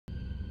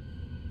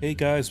Hey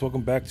guys,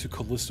 welcome back to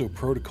Callisto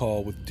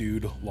Protocol with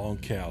Dude Long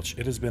Couch.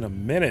 It has been a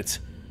minute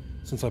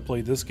since I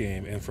played this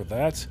game, and for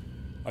that,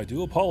 I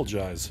do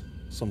apologize.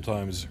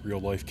 Sometimes real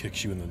life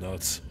kicks you in the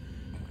nuts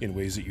in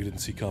ways that you didn't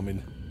see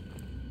coming.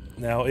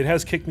 Now, it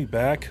has kicked me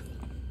back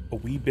a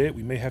wee bit.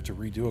 We may have to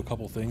redo a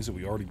couple things that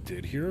we already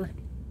did here,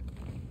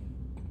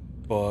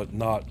 but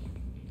not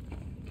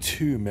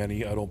too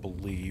many, I don't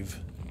believe.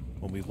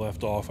 When we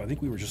left off, I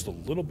think we were just a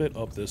little bit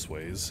up this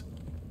ways.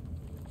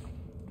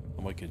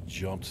 I might get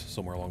jumped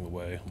somewhere along the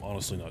way. I'm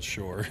honestly not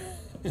sure.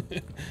 I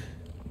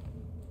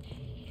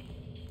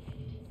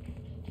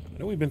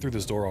know we've been through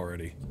this door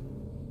already.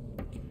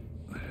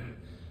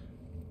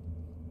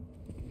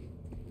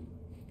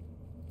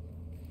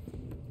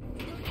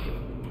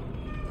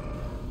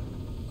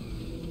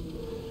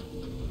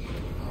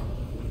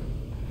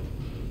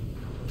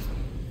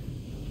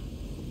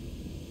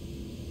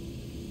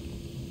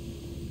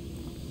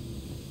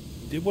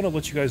 Did want to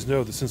let you guys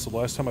know that since the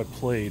last time I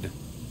played,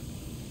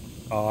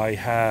 I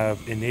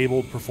have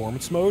enabled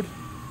performance mode.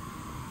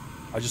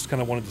 I just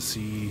kind of wanted to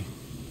see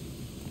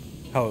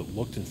how it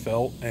looked and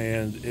felt,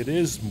 and it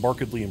is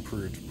markedly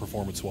improved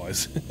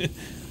performance-wise.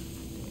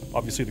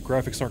 Obviously, the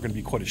graphics aren't going to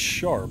be quite as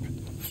sharp,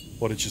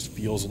 but it just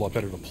feels a lot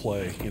better to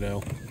play, you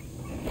know?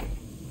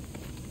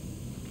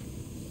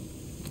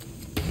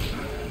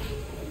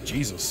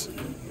 Jesus.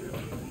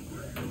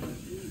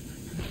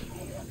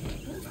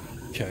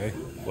 Okay,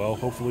 well,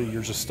 hopefully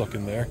you're just stuck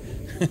in there.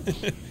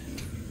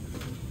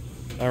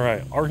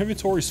 Alright, our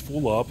inventory's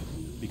full up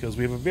because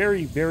we have a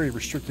very, very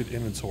restricted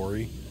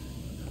inventory.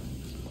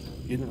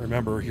 You didn't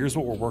remember, here's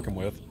what we're working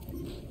with.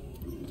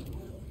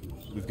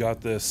 We've got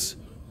this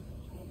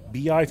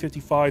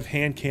BI-55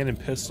 hand cannon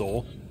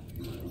pistol.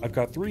 I've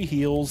got 3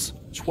 heals,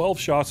 12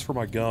 shots for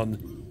my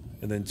gun,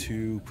 and then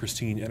 2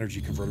 pristine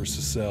energy converters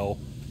to sell.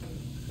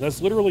 And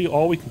that's literally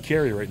all we can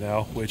carry right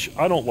now, which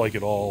I don't like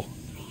at all.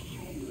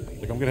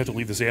 Like, I'm gonna have to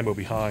leave this ammo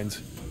behind.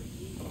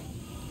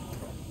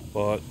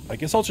 But I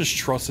guess I'll just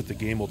trust that the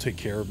game will take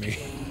care of me.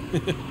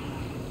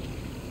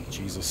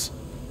 Jesus.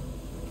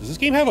 Does this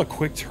game have a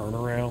quick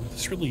turnaround?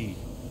 This really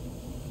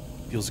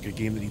feels like a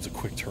game that needs a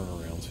quick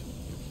turnaround.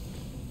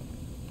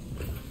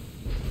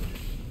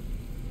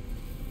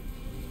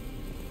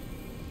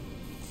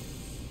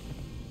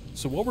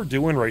 So what we're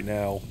doing right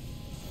now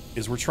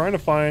is we're trying to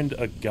find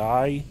a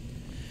guy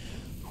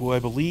who I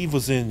believe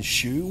was in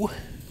SHU,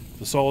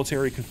 the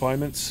solitary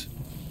confinement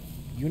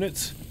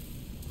unit.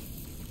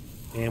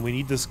 And we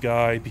need this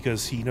guy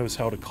because he knows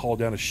how to call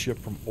down a ship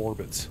from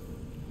orbit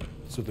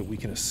so that we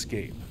can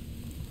escape.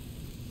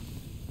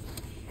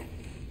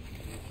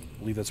 I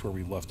believe that's where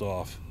we left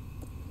off.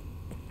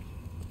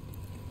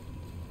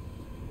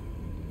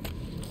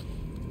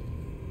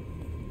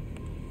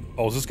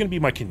 Oh, is this going to be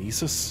my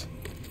kinesis?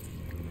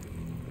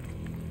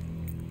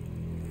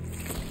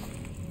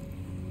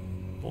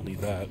 Don't need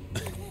that.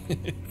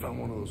 Found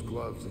one of those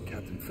gloves that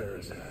Captain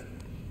Ferris had.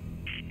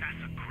 That's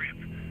a grip.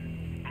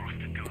 Ask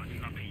the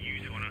guards not to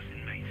use it on us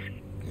inmates.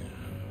 Yeah,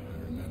 I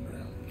remember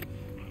him.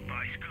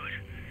 But it's good.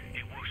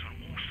 It works on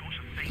all sorts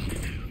of things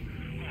too.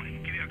 Go on,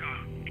 give it a go.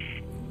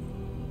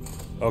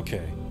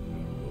 Okay.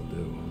 Will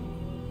do.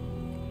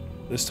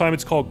 This time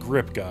it's called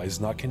grip, guys,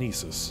 not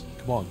kinesis.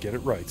 Come on, get it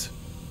right.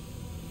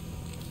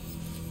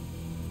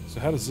 So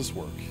how does this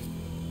work?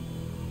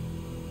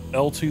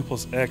 L2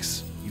 plus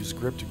X, use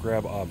grip to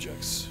grab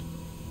objects.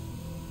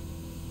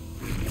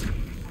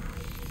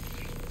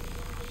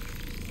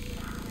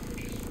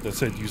 That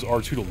said, use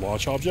R2 to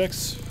launch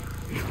objects?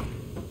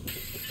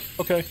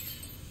 Okay.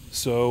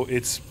 So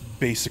it's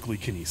basically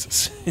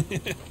kinesis.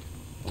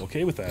 I'm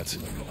okay with that.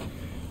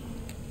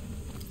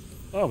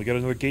 Oh, we got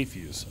another gate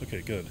fuse.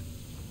 Okay, good.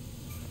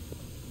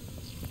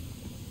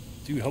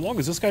 Dude, how long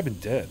has this guy been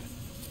dead?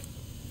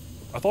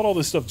 I thought all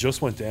this stuff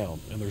just went down,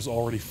 and there's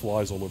already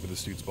flies all over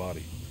this dude's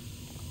body.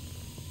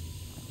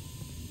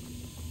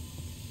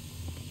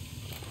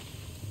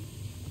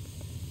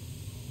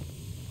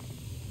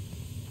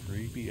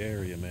 Creepy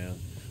area, man.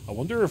 I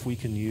wonder if we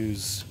can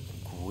use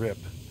grip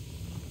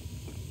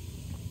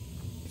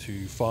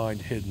to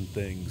find hidden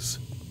things.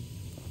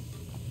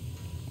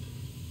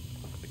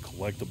 Like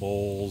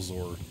collectibles,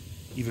 or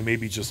even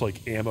maybe just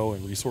like ammo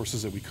and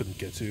resources that we couldn't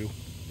get to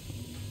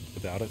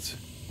without it.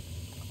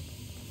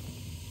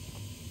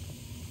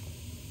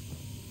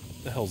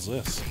 What the hell's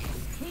this?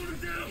 Hold him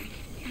down!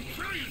 I'm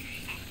trying!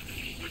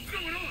 What's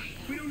going on?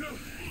 We don't know.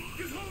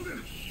 Just hold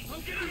him!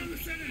 I'll get him on the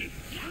sedative!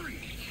 Hurry!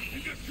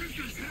 We've got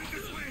prisoners headed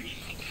this way!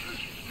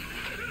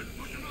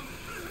 Push him over!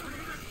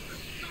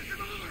 Knock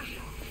him over!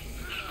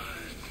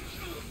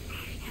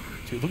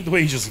 Dude, look at the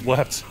way he just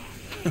leapt.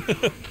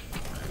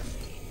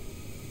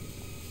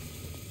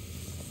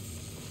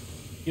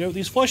 You know,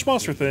 these flesh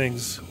monster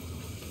things...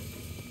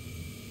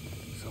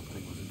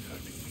 Something was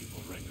infecting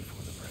people right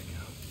before the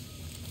breakout.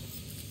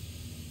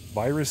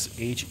 Virus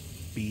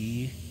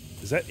HB...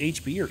 Is that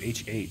HB or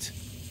H8?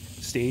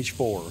 Stage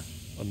 4.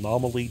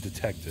 Anomaly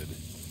detected.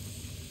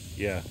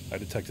 Yeah, I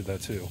detected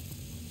that too.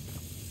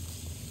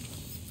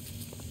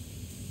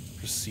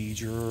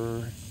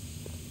 Procedure...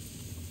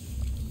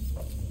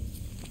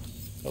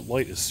 That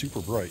light is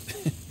super bright.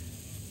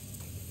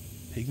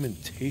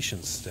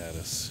 Pigmentation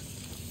status.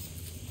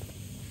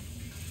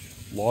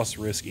 Loss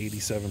risk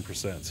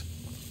 87%.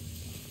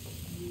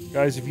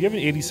 Guys, if you have an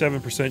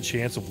 87%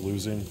 chance of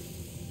losing,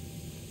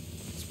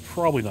 it's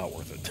probably not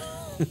worth it.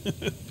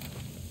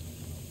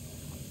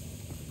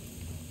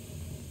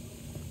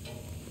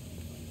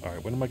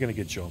 Alright, when am I going to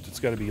get jumped? It's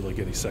got to be like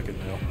any second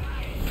now.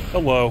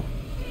 Hello.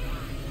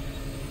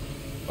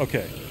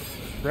 Okay.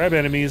 Grab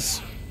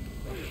enemies.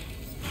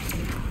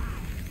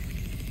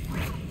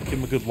 Give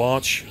them a good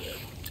launch.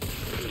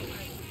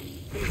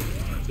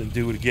 Then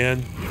do it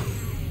again.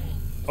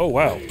 Oh,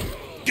 wow.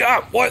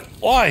 God, what?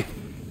 Why?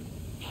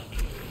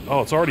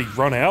 Oh, it's already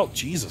run out?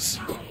 Jesus.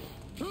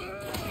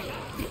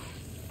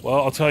 Well,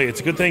 I'll tell you, it's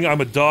a good thing I'm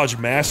a dodge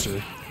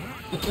master.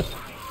 I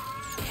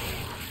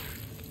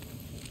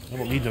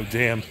don't need no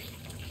damn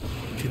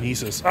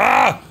kinesis.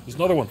 Ah! There's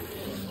another one.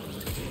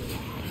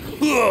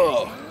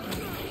 Ugh.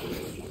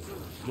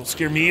 Don't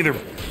scare me either,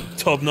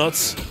 tub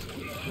nuts.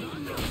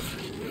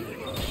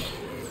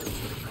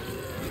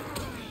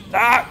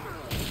 Ah!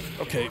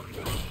 Okay.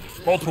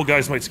 Multiple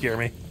guys might scare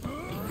me.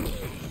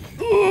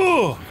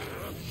 Ugh.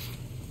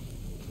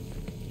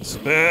 This is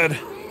bad.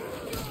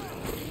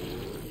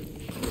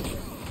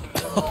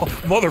 Oh,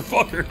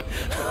 motherfucker.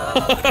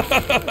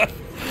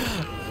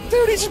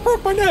 Dude, he just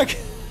broke my neck.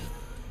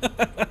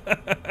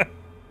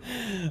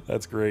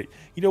 That's great.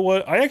 You know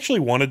what? I actually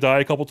want to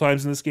die a couple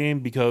times in this game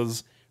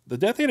because the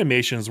death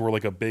animations were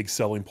like a big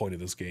selling point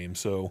of this game,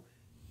 so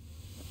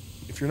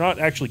if you're not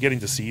actually getting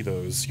to see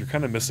those, you're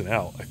kind of missing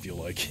out, I feel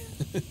like.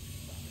 We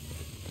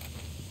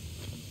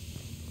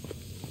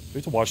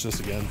have to watch this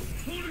again.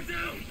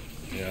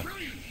 Yeah.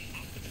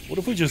 What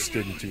if we just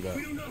didn't do that?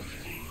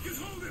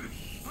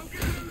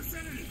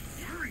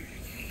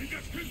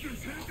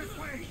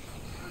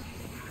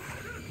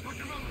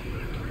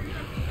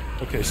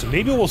 Okay, so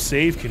maybe we'll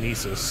save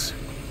Kinesis.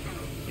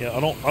 Yeah, I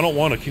don't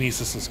want to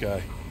Kinesis this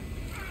guy.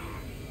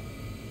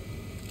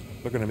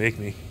 They're gonna make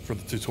me for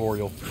the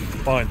tutorial.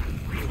 Fine.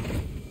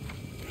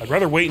 I'd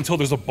rather wait until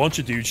there's a bunch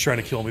of dudes trying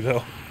to kill me,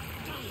 though.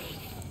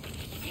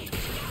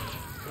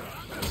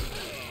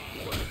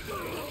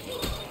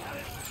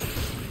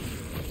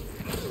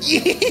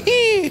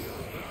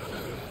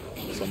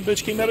 Some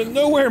bitch came out of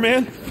nowhere,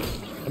 man.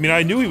 I mean,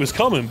 I knew he was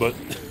coming, but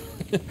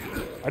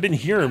I didn't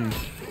hear him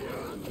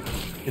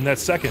in that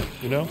second,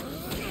 you know?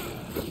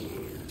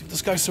 Dude,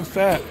 this guy's so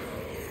fat.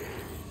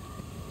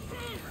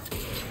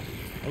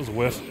 That was a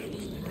whiff.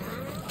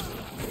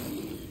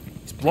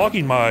 He's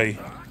blocking my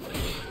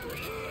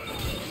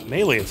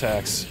melee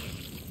attacks,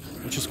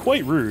 which is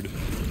quite rude.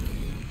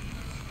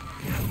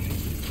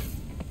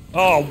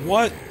 Oh,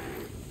 what?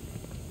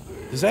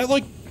 Is that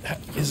like...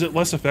 Is it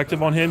less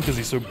effective on him because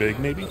he's so big,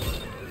 maybe?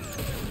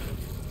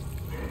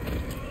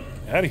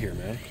 Out of here,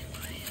 man.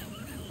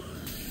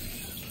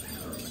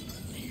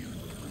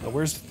 Now,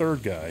 where's the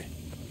third guy?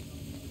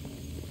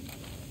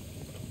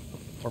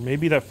 Or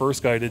maybe that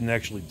first guy didn't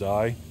actually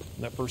die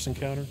in that first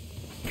encounter?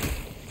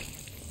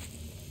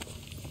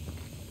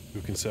 Who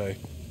can say?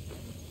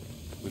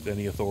 With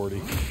any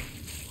authority.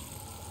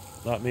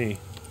 Not me.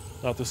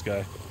 Not this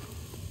guy.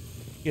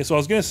 Yeah, so I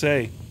was gonna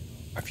say,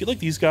 I feel like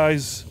these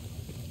guys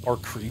are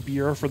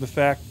creepier for the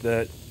fact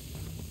that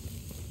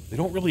they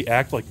don't really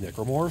act like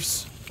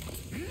necromorphs.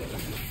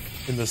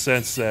 In the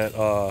sense that,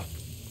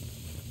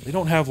 they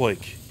don't have,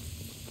 like,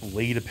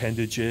 blade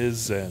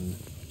appendages and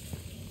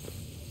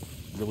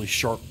really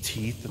sharp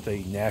teeth that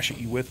they gnash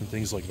at you with and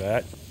things like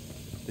that.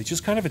 They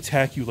just kind of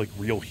attack you like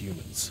real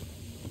humans.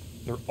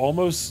 They're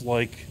almost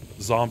like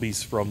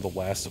zombies from The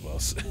Last of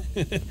Us.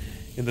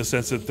 In the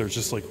sense that they're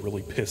just, like,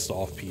 really pissed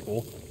off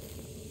people.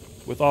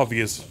 With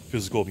obvious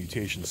physical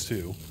mutations,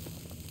 too.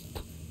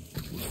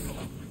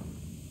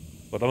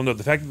 But I don't know,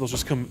 the fact that they'll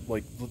just come,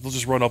 like, they'll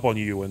just run up on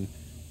you and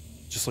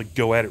just, like,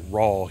 go at it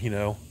raw, you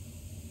know?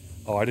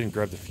 Oh, I didn't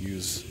grab the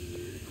fuse.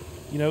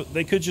 You know,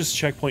 they could just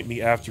checkpoint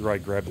me after I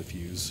grab the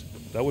fuse.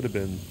 That would have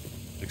been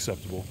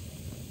acceptable.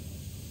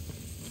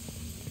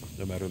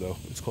 No matter, though.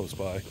 It's close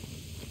by.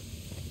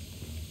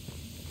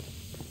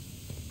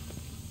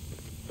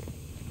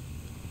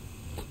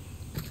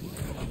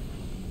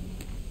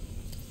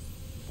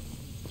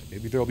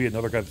 Maybe there'll be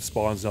another guy that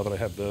spawns now that I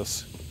have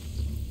this.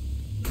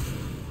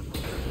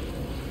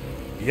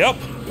 Yep!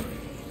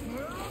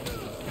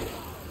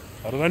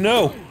 How did I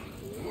know?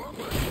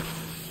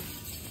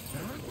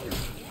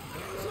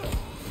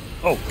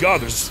 Oh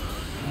god, there's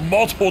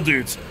multiple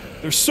dudes.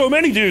 There's so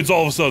many dudes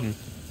all of a sudden.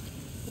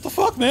 What the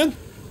fuck, man?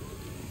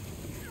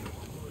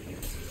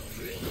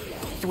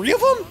 3 of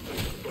them?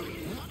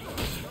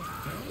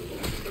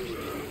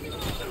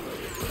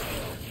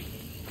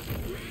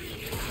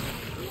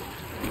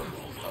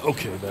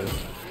 Okay, man.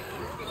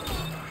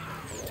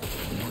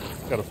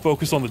 Gotta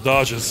focus on the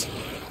dodges.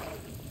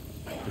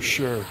 For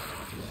sure.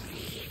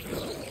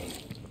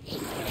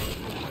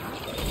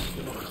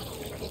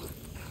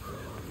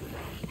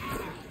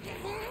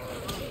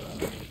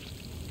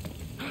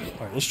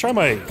 Alright, let's try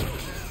my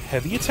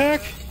heavy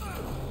attack.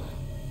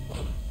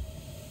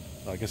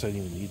 Oh, I guess I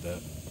didn't even need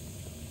that.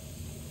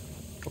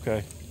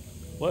 Okay.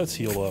 Let's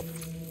heal up.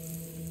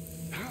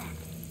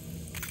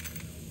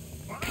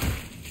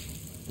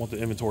 Want the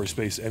inventory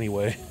space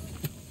anyway.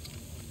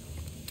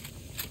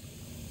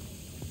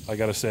 I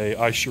gotta say,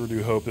 I sure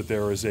do hope that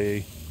there is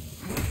a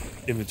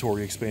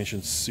inventory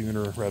expansion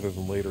sooner rather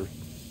than later.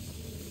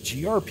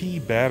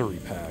 GRP battery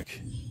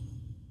pack.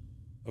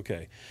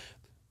 Okay.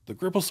 The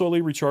grip will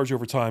slowly recharge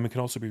over time and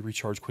can also be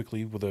recharged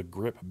quickly with a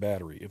grip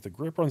battery. If the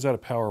grip runs out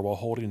of power while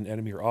holding an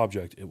enemy or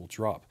object, it will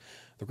drop.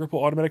 The grip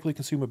will automatically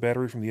consume a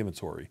battery from the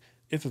inventory,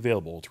 if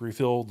available, to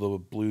refill the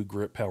blue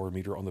grip power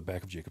meter on the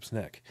back of Jacob's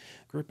neck.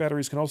 Grip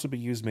batteries can also be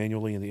used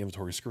manually in the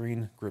inventory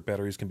screen. Grip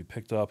batteries can be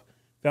picked up,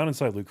 found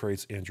inside loot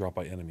crates, and dropped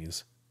by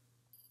enemies.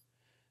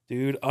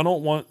 Dude, I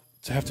don't want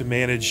to have to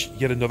manage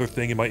yet another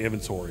thing in my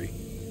inventory.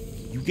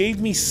 You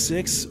gave me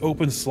 6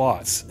 open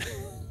slots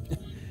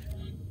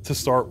to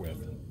start with.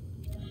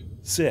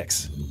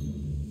 6.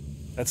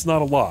 That's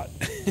not a lot.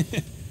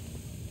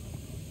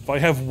 If I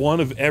have one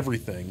of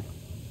everything,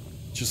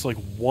 just like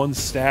one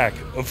stack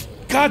of...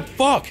 God,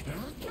 fuck!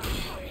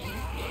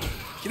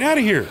 Get out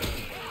of here!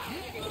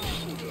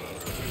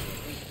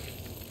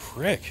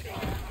 Prick.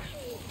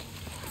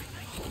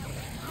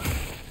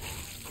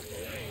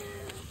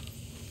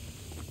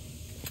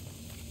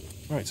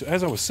 Alright, so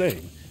as I was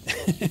saying,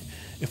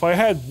 if I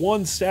had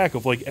one stack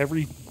of like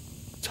every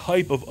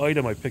type of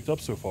item I picked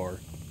up so far,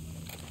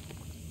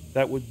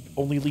 that would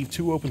only leave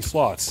 2 open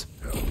slots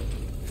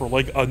for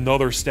like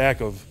another stack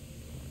of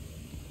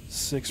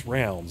 6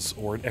 rounds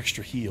or an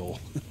extra heal.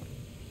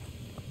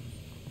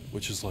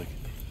 Which is like,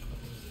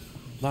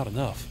 not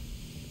enough.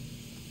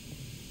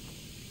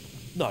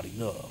 Not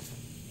enough.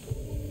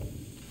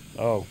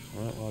 Oh,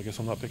 alright, well I guess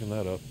I'm not picking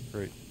that up.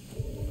 Great.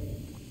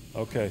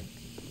 Okay.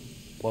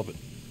 Love it.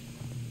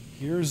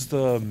 Here's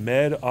the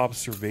med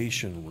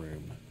observation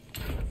room.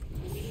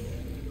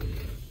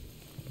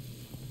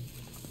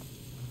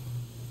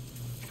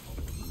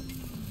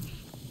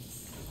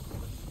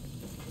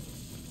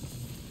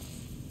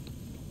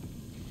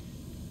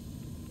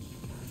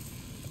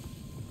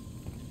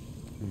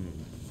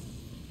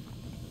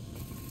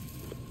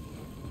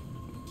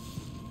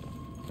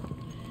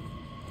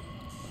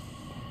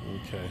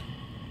 Okay.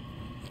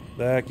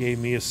 That gave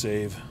me a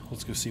save.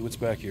 Let's go see what's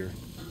back here.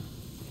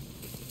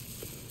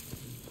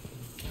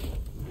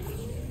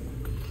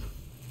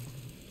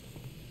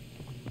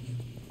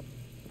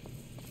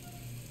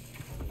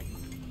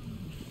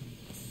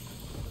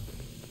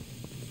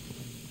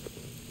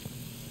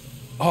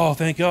 Oh,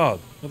 thank God.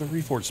 Another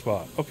reforge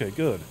spot. Okay,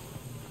 good.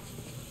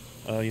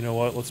 You know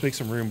what? Let's make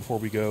some room before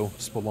we go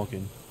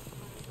spelunking.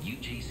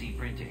 UGC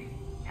Printing.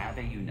 Have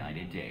a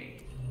united day.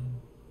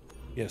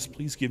 Yes,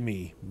 please give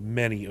me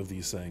many of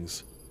these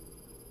things.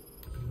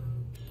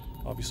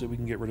 Obviously, we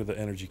can get rid of the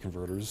energy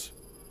converters.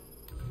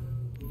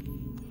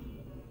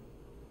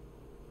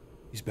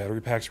 These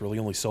battery packs really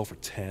only sell for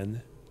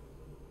 10.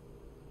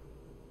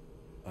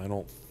 I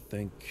don't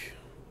think...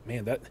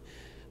 Man, that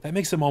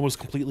makes them almost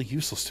completely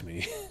useless to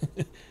me.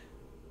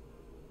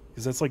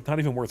 Because that's like not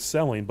even worth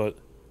selling, but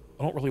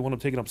I don't really want them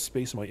taking up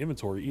space in my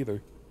inventory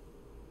either.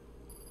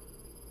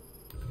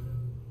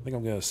 I think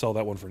I'm going to sell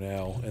that one for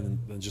now, and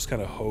then just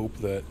kind of hope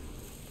that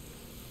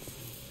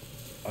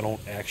I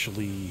don't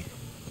actually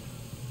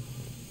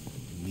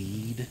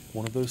need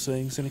one of those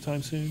things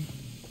anytime soon.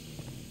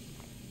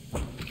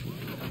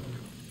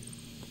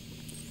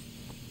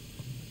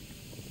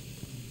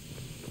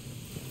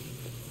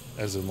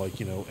 As in, like,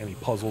 you know, any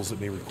puzzles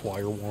that may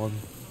require one.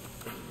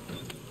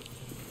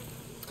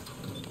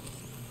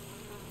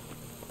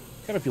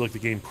 I kind of feel like the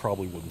game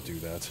probably wouldn't do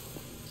that.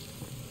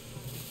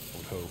 I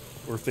would hope.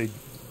 Or if they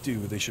do,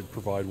 they should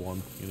provide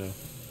one, you know?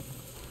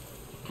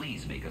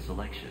 Please make a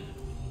selection.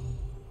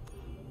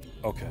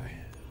 Okay.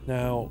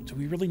 Now, do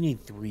we really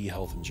need 3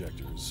 health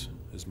injectors,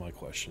 is my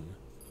question.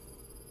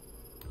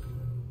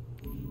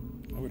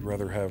 I would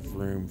rather have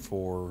room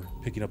for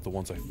picking up the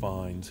ones I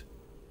find.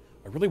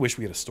 I really wish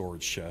we had a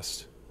storage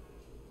chest.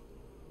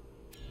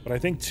 But I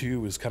think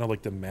 2 is kind of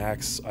like the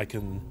max I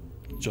can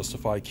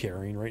justify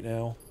carrying right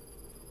now.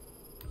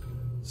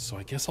 So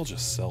I guess I'll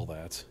just sell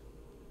that.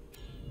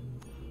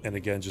 And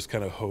again, just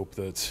kind of hope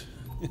that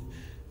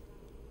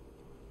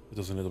it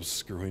doesn't end up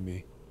screwing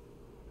me.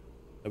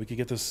 And we could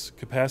get this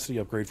capacity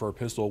upgrade for our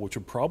pistol, which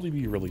would probably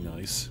be really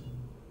nice.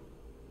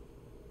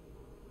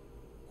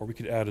 Or we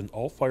could add an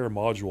alt-fire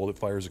module that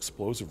fires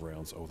explosive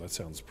rounds. Oh, that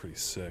sounds pretty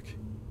sick.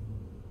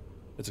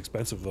 It's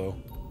expensive, though.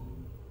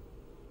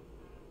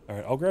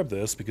 Alright, I'll grab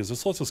this, because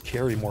this lets us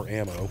carry more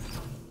ammo.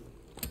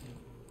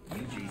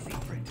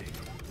 UGC Printing.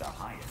 The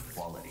highest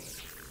quality.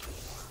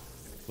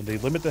 When they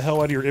limit the hell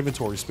out of your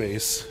inventory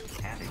space,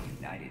 Have a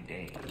united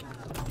day.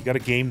 you gotta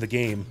game the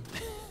game.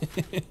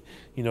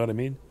 You know what I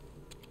mean?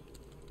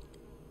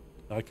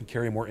 Now I can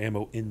carry more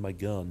ammo in my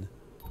gun.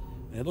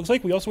 And it looks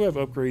like we also have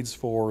upgrades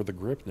for the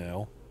grip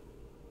now.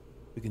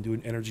 We can do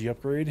an energy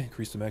upgrade,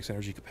 increase the max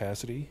energy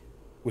capacity,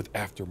 with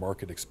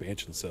aftermarket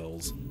expansion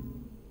cells.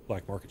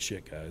 Black market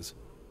shit, guys.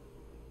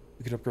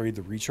 We could upgrade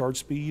the recharge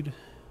speed,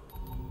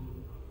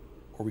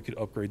 or we could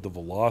upgrade the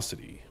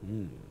velocity.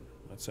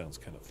 That sounds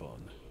kind of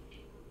fun.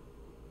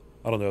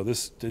 I don't know,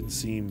 this didn't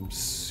seem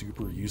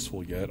super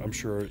useful yet. I'm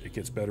sure it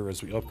gets better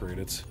as we upgrade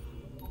it.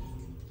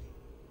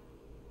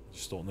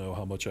 Just don't know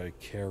how much I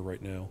care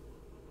right now.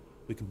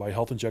 We can buy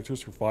health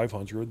injectors for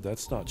 500.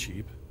 That's not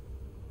cheap.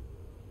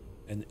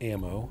 And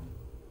ammo.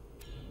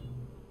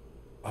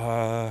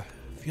 I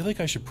feel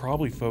like I should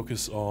probably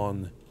focus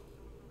on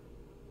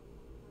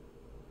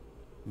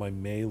my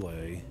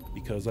melee,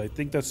 because I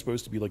think that's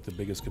supposed to be like the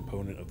biggest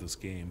component of this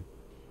game.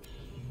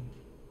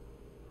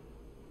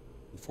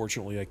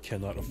 Unfortunately, I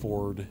cannot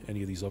afford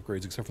any of these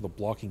upgrades except for the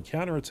blocking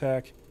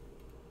counterattack,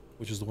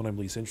 which is the one I'm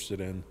least interested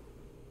in,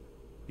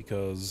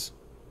 because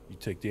you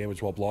take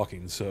damage while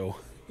blocking, so...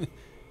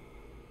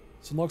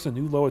 This unlocks a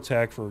new low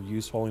attack for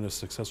use following a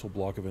successful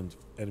block of an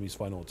enemy's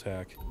final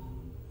attack.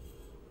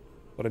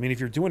 But I mean, if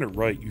you're doing it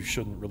right, you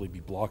shouldn't really be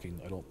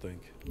blocking, I don't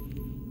think.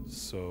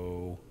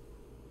 So...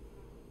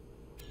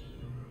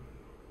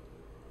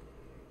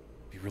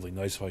 It'd be really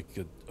nice if I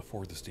could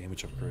afford this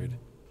damage upgrade.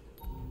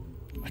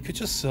 I could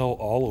just sell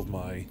all of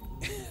my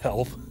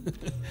health.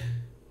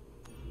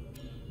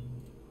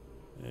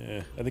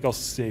 I think I'll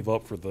save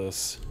up for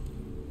this.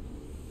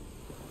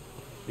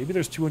 Maybe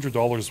there's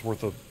 $200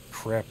 worth of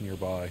crap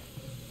nearby.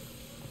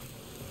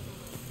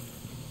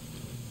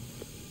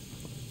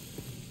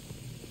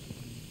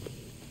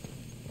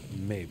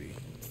 Maybe.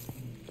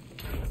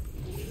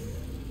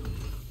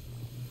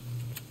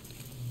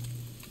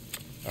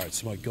 Alright,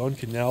 so my gun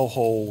can now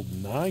hold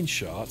 9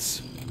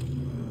 shots.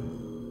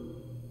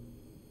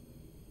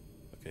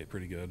 Okay,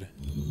 pretty good.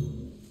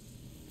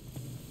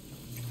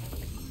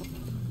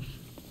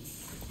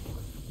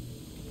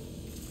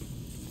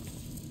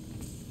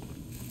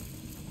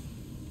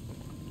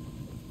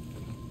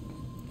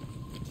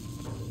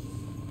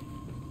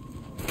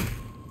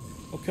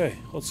 Okay,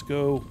 let's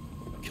go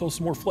kill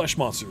some more flesh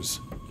monsters.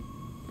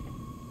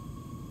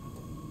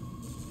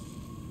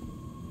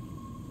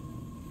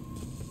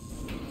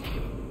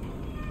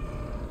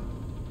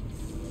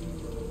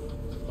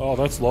 Oh,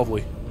 that's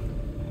lovely.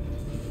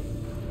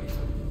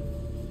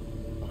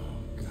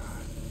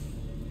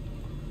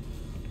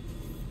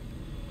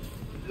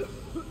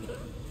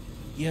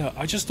 Yeah,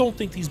 I just don't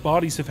think these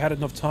bodies have had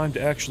enough time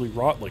to actually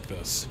rot like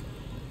this.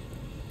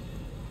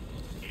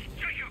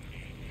 Jacob,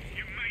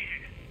 you made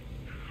it.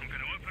 I'm going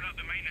to open up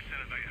the maintenance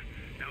elevator.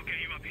 That'll get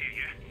you up here,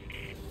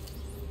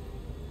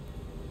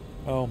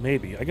 yeah? Oh,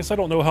 maybe. I guess I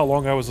don't know how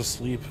long I was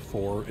asleep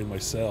for in my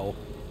cell.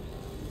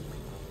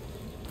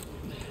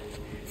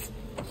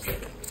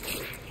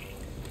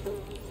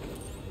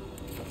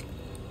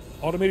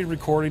 Automated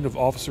recording of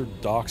Officer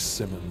Doc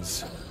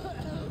Simmons.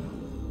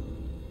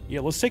 Yeah,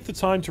 let's take the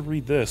time to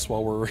read this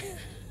while we're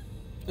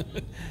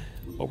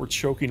while we're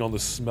choking on the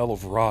smell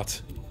of rot.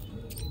 Stop,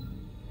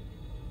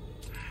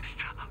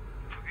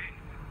 please.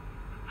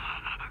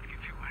 I'll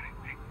give you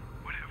anything,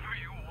 whatever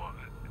you want.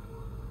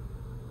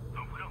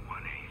 But we don't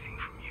want anything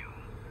from you.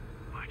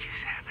 We're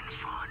just having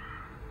fun.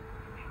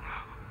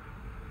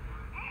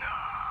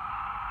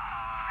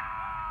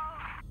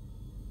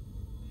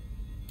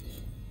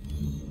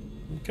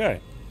 No.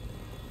 Okay.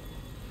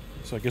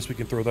 So I guess we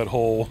can throw that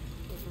whole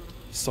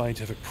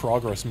scientific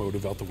progress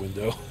motive out the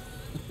window.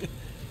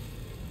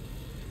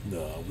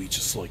 Nah, we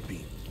just like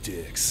being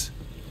dicks.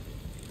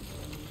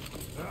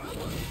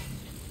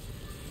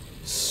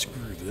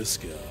 Screw this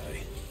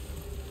guy.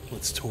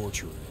 Let's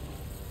torture him.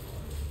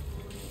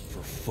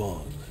 For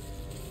fun.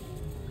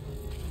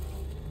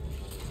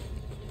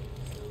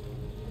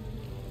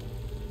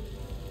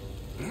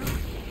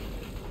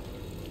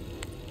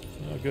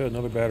 Oh, good,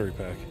 another battery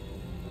pack.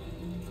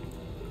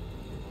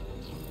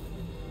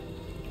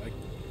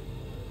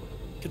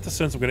 Get the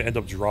sense I'm going to end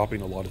up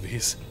dropping a lot of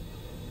these.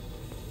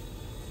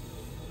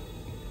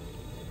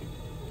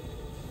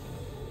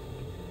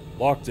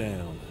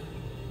 Lockdown.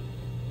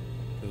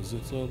 Cause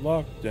it's a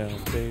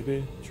lockdown,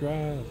 baby.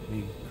 Drive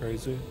me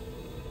crazy.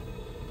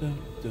 Dun,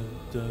 dun,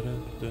 dun,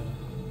 dun, dun.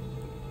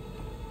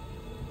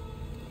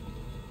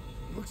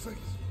 Looks like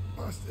it's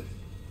busted.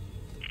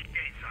 Get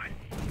inside.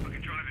 I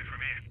can drive it from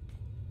here.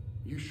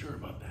 You sure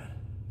about that?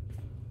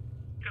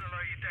 Gonna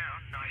lower you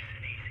down, nice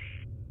and easy.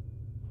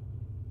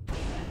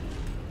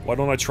 Why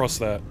don't I trust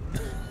that?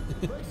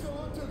 Brakes don't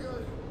look too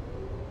good.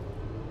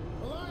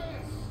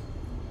 Elias!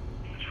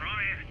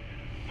 Try it.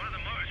 One of the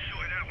motors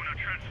shorted out when I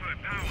transferred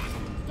power.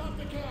 Stop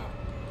the cab!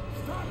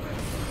 Stop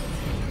it!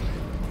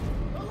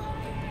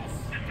 Elias!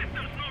 The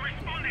system's not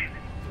responding.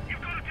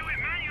 You've got to do it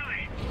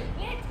manually.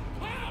 What?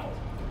 How?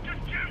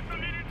 Just jam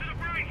something into the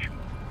brake.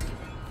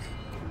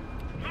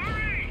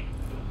 Hurry!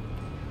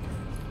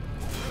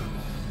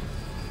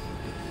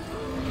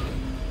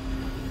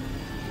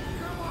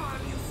 Come on,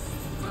 you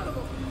son of a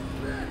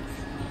bitch!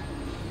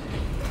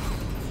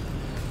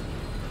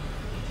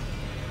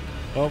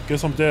 Oh,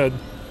 guess I'm dead.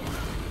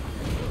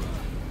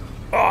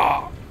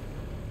 Ah!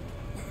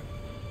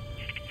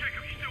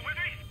 Jacob, you still with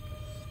me?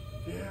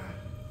 Yeah,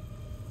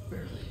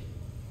 barely.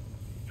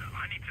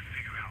 I need to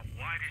figure out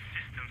why this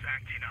system's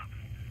acting up.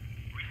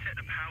 Reset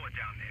the power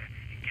down there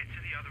and get to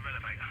the other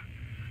elevator.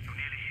 You're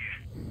nearly here.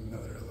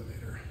 Another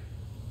elevator.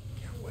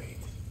 Can't wait.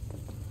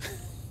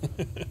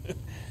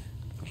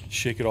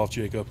 shake it off,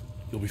 Jacob.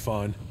 You'll be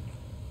fine.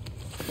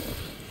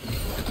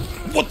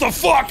 What the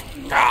fuck?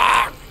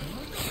 Ah!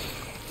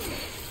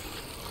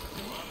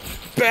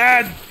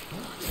 Bad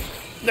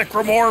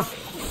necromorph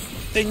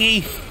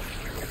thingy.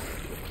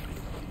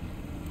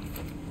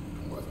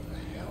 What the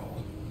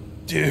hell?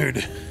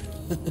 Dude.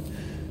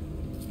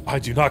 I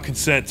do not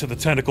consent to the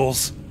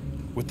tentacles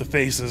with the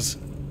faces.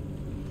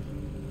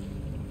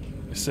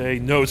 I say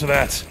no to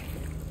that.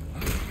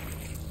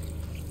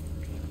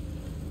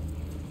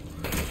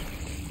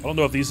 I don't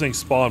know if these things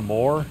spawn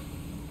more,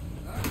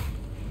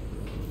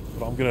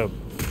 but I'm gonna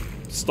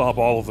stomp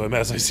all of them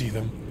as I see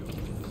them.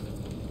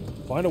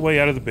 Find a way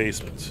out of the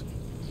basement.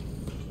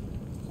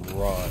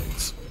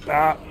 Right.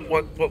 Ah,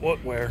 what,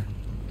 where?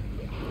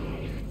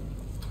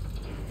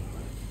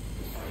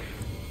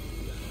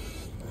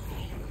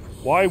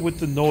 Why with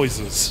the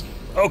noises?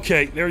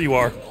 Okay, there you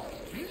are.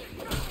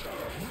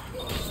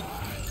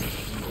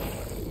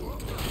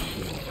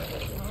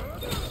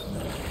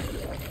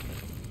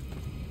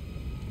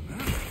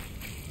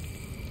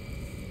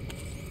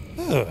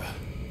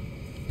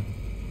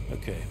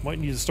 Okay, might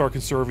need to start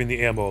conserving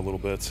the ammo a little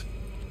bit.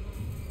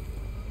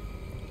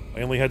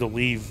 I only had to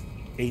leave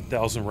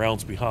 8,000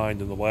 rounds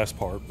behind in the last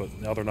part,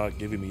 but now they're not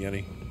giving me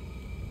any.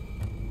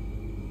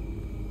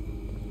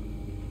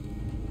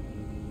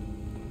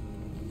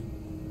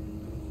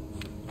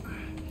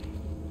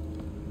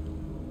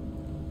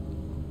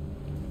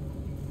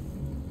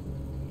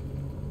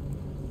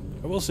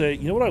 I will say,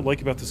 you know what I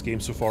like about this game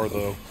so far,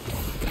 though?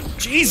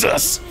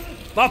 Jesus!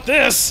 Not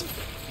this!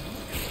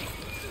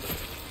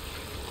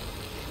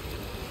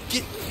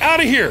 Get out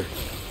of here!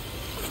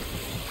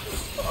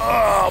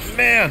 Oh,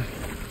 man!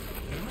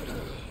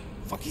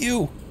 Fuck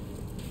you!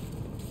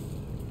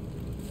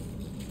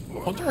 I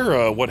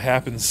wonder what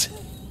happens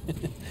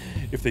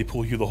if they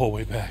pull you the whole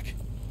way back.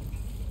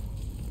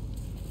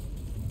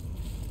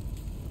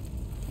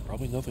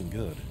 Probably nothing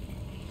good.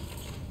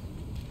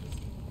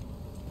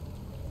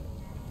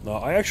 No,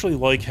 I actually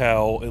like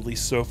how, at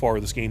least so far,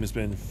 this game has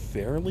been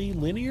fairly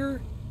linear.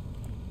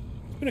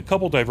 There's been a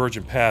couple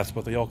divergent paths,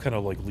 but they all kind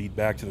of, like, lead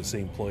back to the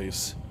same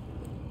place.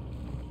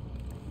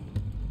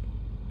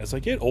 As I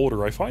get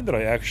older, I find that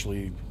I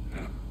actually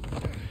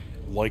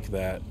like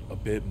that a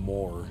bit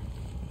more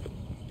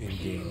in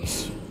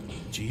games.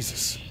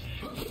 Jesus.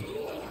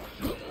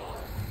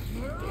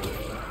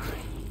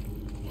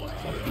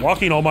 Stop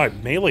blocking all my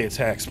melee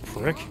attacks,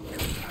 prick.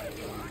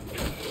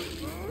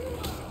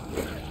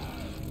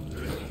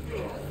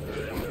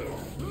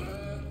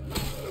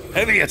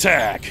 Heavy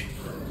attack!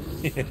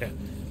 Yeah.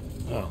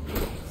 Oh,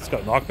 it's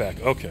got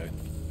knockback. Okay.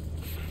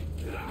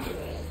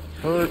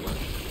 Hurt.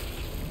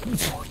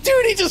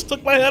 Dude, he just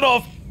took my head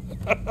off!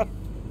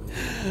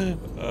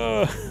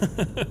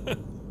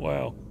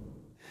 Wow.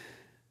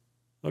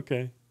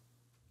 Okay.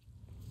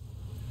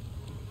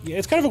 Yeah,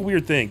 it's kind of a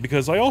weird thing,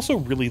 because I also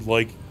really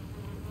like...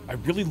 I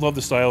really love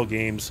the style of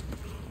games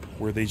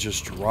where they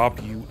just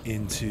drop you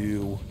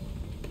into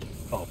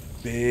a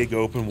big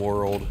open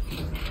world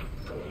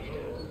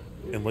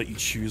and let you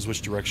choose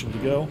which direction to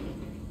go.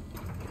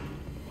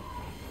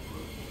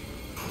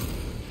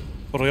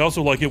 But I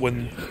also like it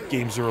when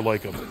games are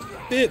like a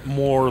bit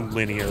more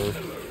linear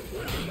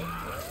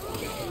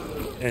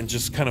and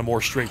just kind of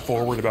more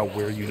straightforward about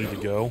where you need to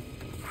go.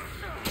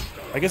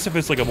 I guess if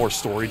it's like a more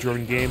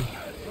story-driven game.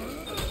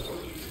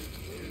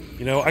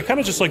 You know, I kind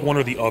of just like one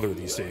or the other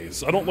these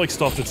days. I don't like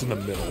stuff that's in the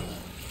middle,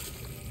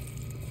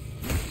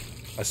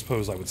 I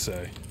suppose I would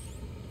say.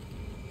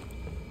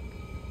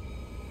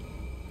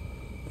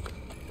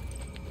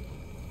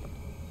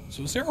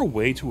 So is there a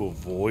way to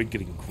avoid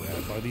getting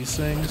grabbed by these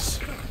things?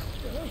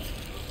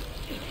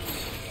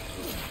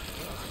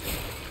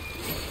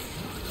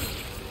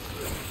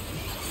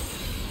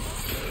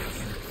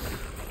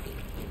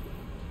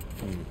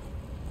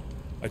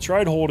 I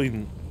tried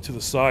holding to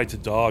the side to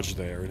dodge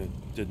there, and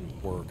it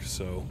didn't work,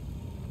 so...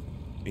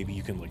 maybe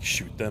you can, like,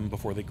 shoot them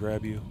before they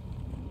grab you?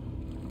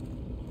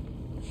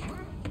 I'll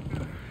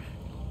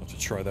have to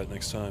try that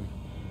next time.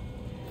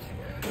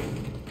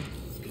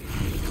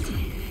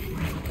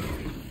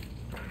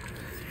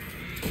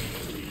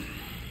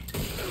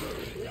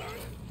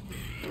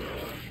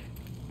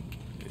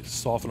 Okay,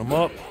 soften them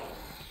up.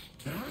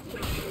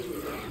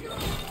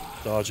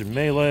 Dodge and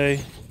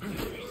melee.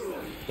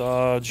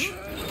 Dodge.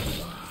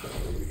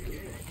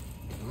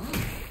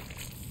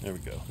 There we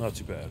go. Not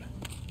too bad.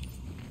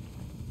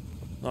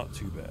 Not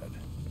too bad.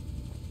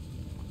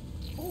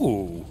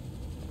 Ooh.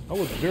 I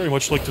would very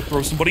much like to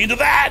throw somebody into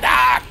that!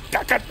 Ah!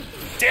 God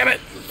damn it!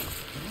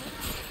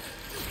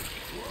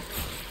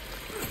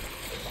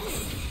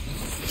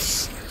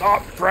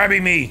 Stop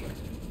grabbing me!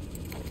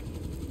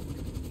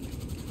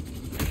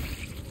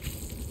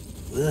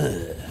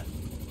 Ugh.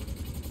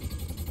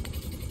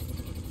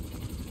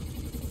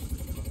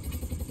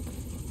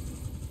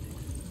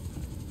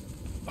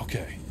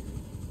 Okay.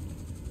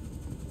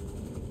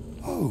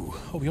 Oh,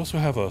 we also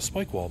have a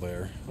spike wall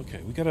there.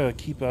 Okay, we gotta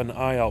keep an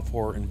eye out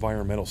for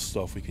environmental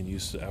stuff we can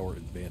use to our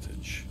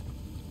advantage.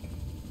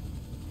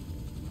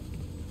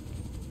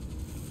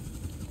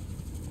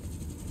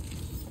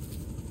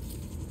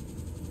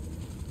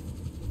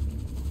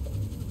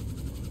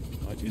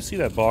 do see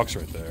that box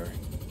right there.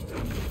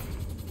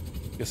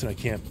 Guessing I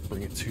can't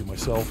bring it to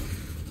myself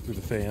through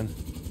the fan.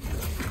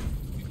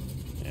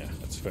 Yeah,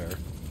 that's fair.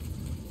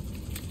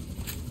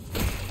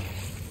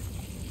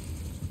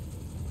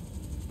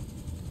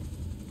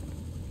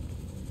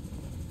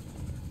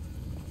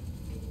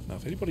 Now,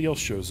 if anybody else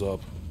shows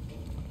up,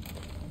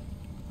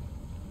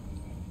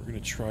 we're going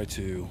to try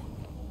to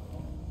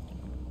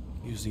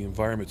use the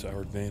environment to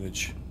our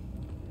advantage.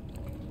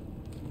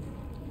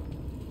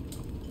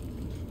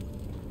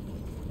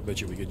 I bet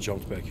you we get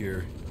jumped back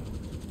here.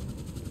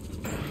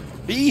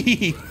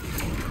 Eee!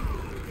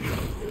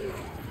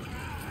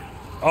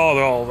 Oh,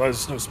 no,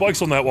 there's no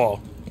spikes on that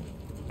wall.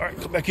 Alright,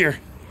 come back here.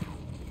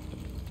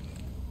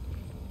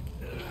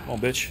 Come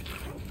on, bitch.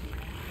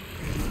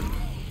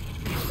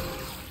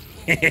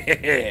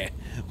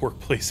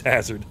 Workplace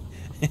hazard.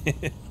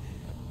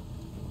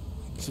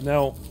 So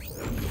now,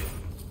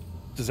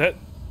 does that...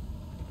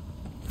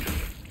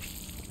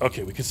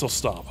 Okay, we can still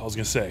stop. I was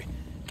gonna say,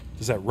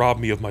 does that rob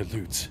me of my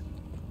loot?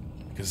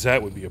 Because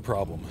that would be a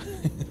problem.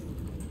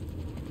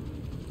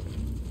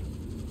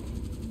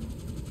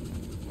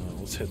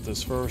 Let's hit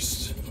this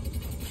first.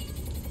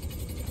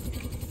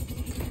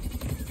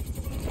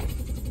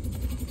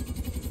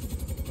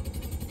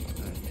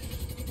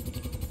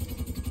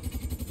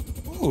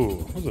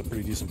 Ooh, that was a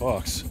pretty decent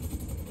box.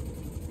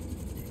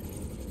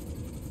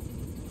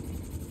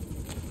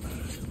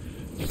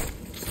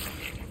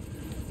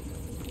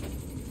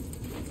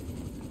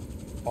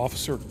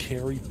 Officer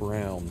Carrie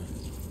Brown.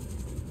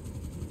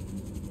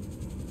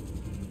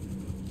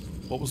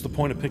 What was the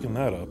point of picking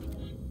that up?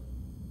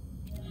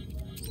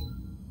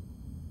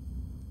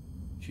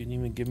 She didn't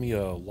even give me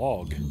a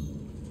log.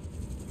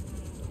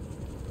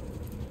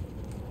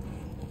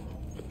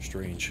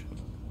 Strange.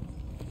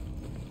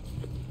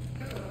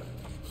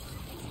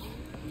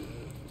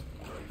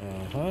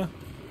 Uh-huh.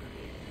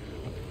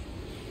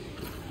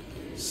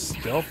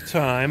 Stealth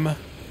time.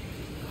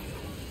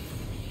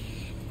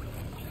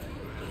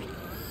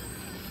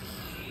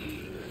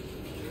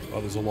 Oh,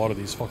 there's a lot of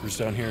these fuckers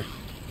down here.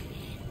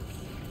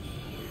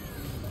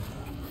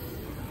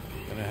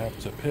 Gonna have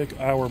to pick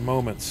our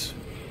moments.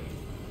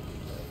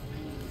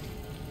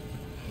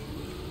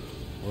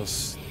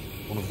 Unless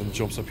one of them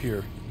jumps up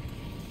here.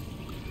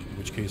 In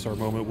which case our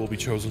moment will be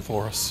chosen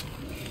for us.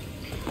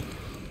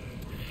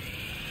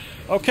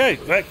 Okay,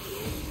 that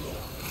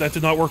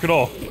did not work at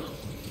all.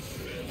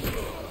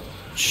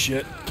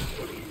 Shit.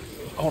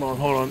 Hold on,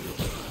 hold on.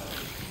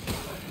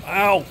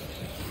 Ow!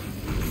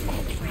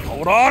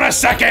 Hold on a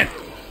second!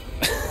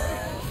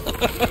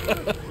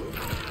 I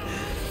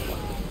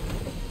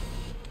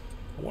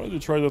wanted to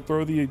try to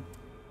throw the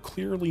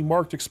clearly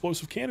marked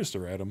explosive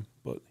canister at him,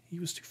 but he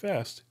was too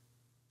fast.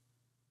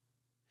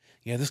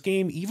 Yeah, this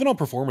game, even on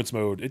performance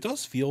mode, it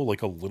does feel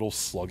like a little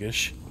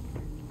sluggish.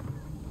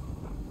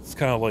 It's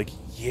kind of like,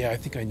 yeah, I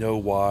think I know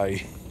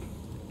why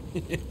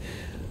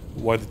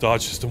why the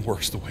dodge system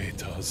works the way it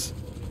does.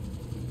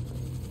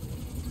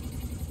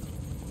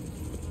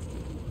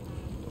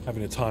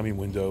 Having a timing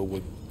window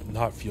would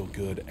not feel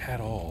good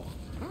at all.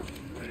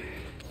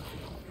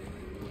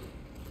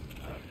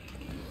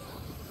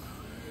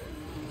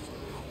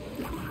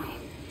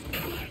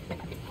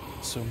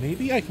 So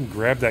maybe I can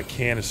grab that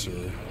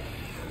canister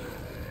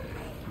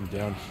from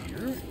down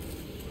here?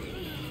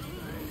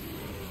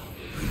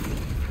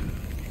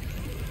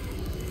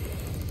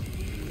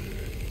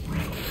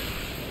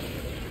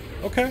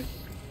 Okay,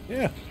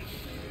 yeah.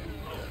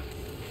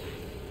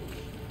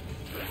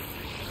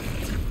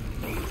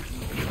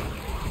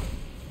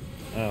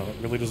 Oh, that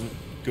really doesn't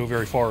go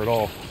very far at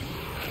all.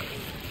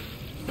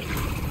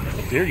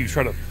 How dare you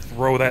try to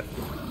throw that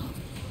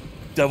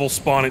devil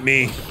spawn at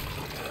me?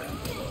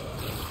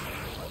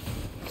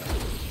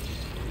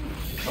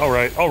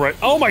 Alright, alright.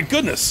 Oh my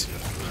goodness!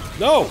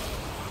 No!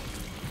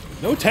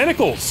 No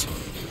tentacles!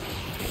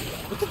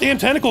 Put the damn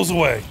tentacles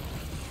away!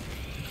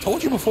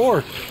 Told you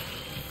before.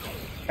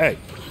 Hey.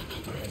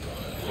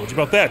 Told you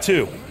about that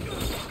too.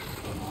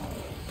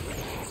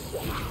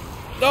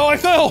 No, I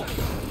fell!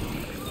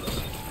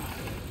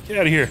 Get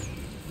out of here.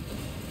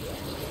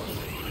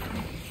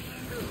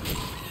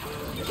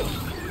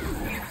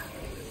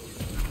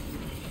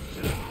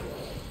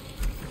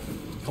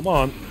 Come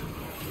on.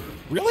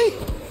 Really?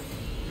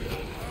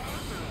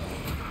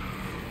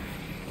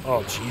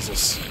 Oh,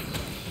 Jesus.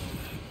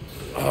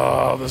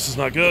 Oh, this is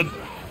not good.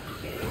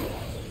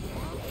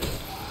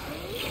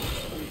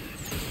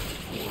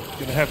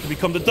 Gonna have to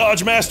become the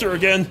Dodge Master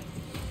again.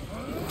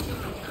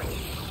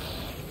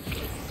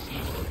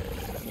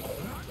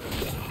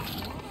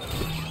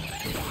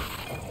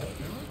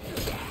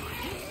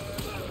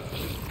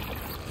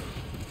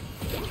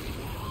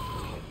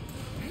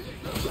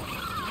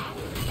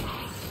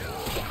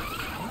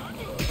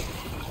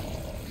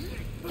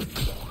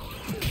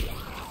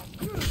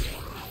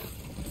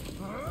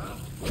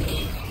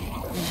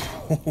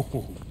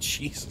 Oh,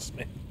 Jesus,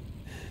 man.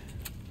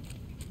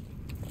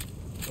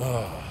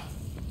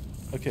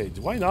 Okay,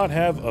 do I not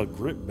have a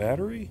grip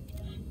battery?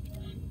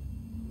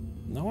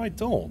 No, I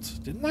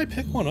don't. Didn't I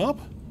pick one up?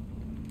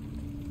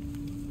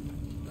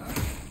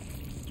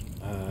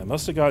 I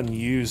must have gotten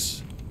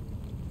used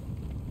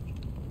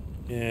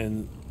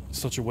in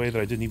such a way that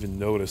I didn't even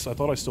notice. I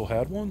thought I still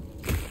had one.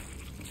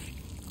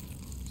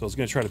 So I was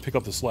going to try to pick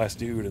up this last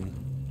dude and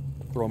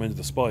throw him into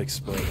the spikes,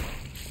 but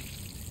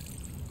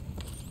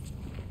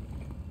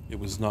it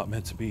was not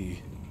meant to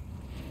be.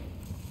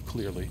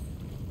 Clearly.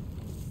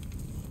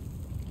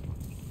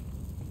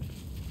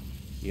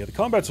 Yeah, the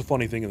combat's a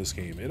funny thing in this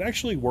game. It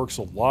actually works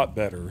a lot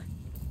better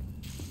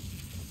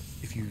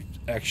if you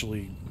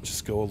actually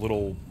just go a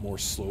little more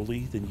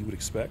slowly than you would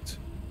expect.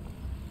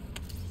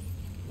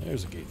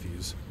 There's a gate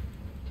fuse.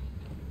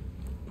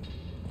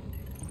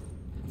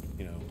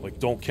 You know, like,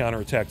 don't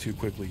counterattack too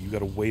quickly. You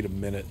gotta wait a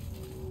minute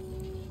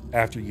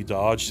after you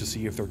dodge to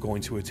see if they're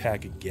going to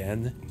attack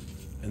again.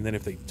 And then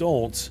if they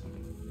don't,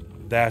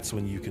 that's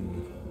when you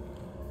can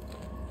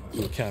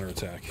do a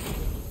counterattack.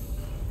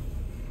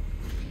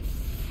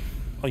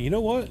 Oh, you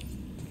know what?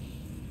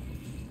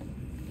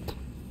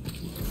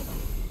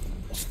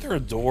 Wasn't there a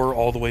door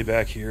all the way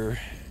back here?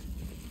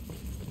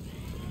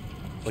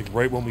 Like,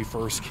 right when we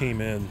first came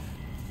in.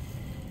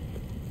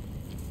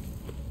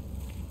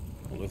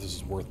 I don't know if this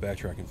is worth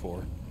backtracking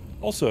for.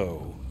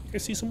 Also, I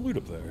see some loot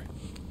up there.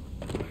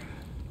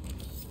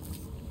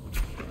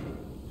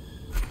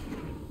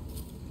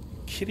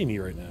 Kidding me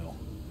right now.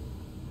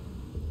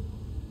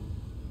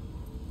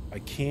 I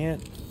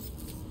can't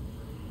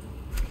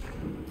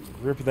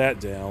rip that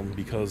down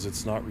because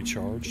it's not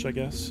recharged, I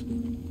guess.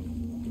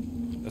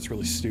 That's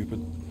really stupid.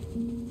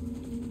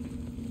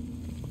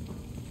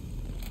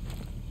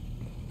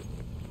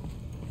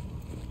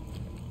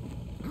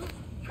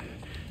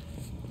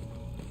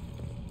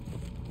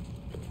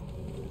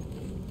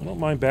 I don't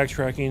mind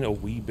backtracking a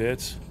wee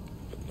bit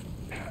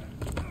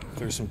if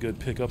there's some good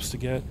pickups to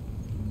get.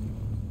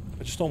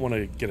 I just don't want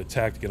to get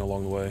attacked again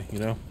along the way, you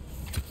know?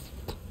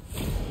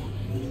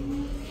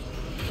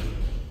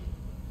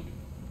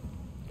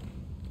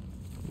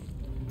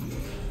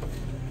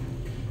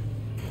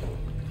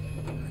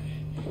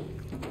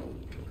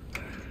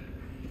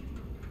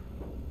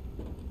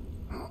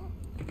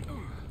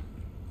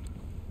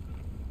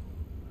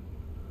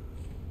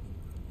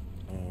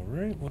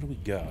 Alright, what do we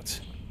got?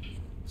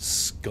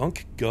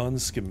 Skunk gun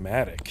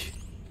schematic.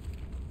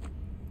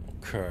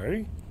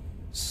 Okay.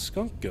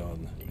 Skunk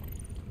gun.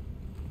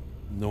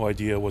 No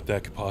idea what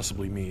that could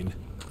possibly mean.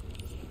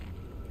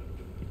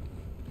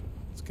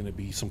 It's gonna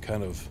be some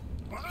kind of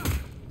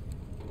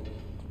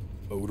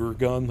odor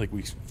gun, like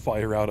we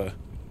fire out a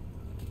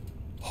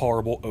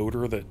horrible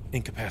odor that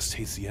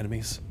incapacitates the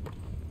enemies.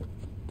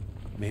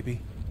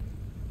 Maybe.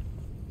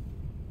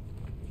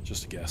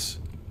 Just a guess.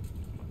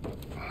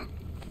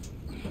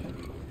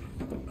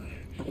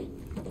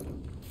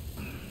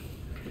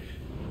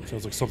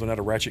 Sounds like something out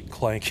of Ratchet and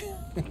Clank.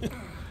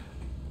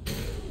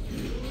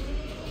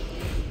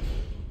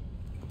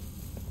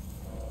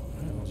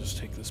 I'll just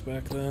take this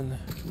back then.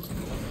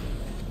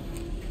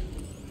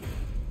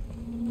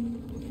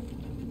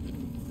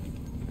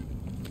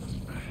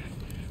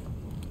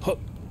 Hup.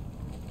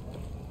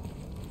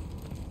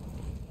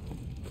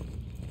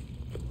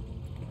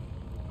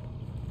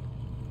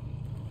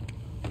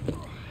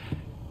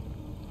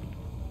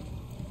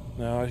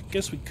 Now, I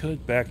guess we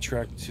could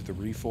backtrack to the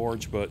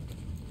Reforge, but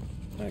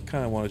I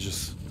kind of want to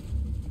just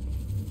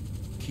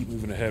keep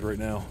moving ahead right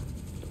now.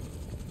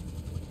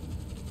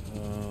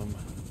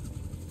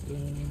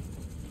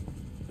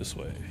 This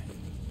way.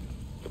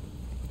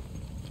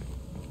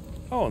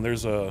 Oh, and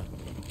there's a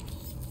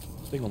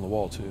thing on the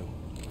wall too.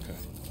 Okay.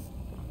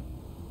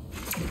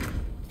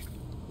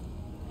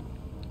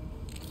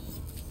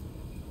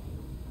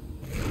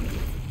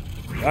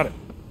 Got it.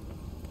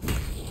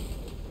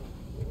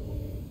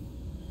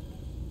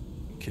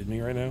 You kidding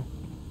me right now?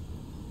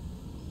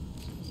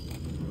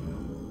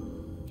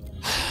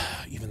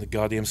 Even the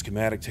goddamn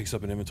schematic takes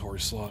up an inventory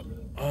slot.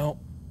 Well,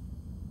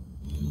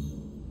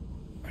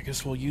 I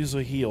guess we'll use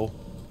a heal.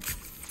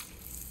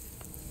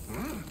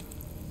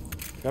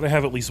 Gotta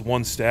have at least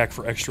one stack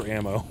for extra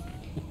ammo.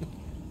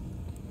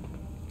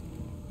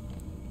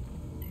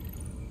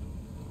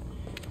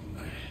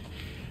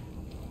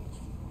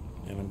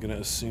 And I'm gonna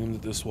assume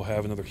that this will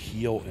have another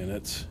heal in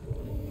it.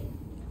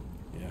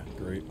 Yeah,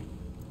 great.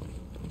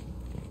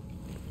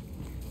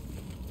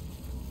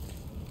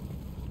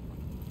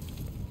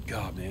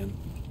 God, man.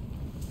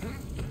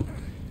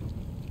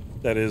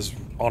 That is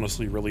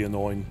honestly really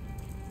annoying.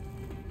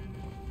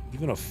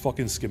 Even a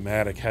fucking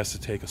schematic has to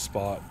take a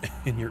spot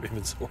in your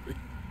inventory.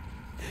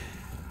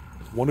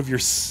 One of your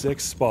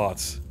 6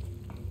 spots.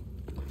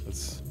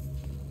 That's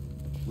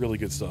really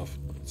good stuff.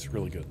 It's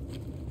really good.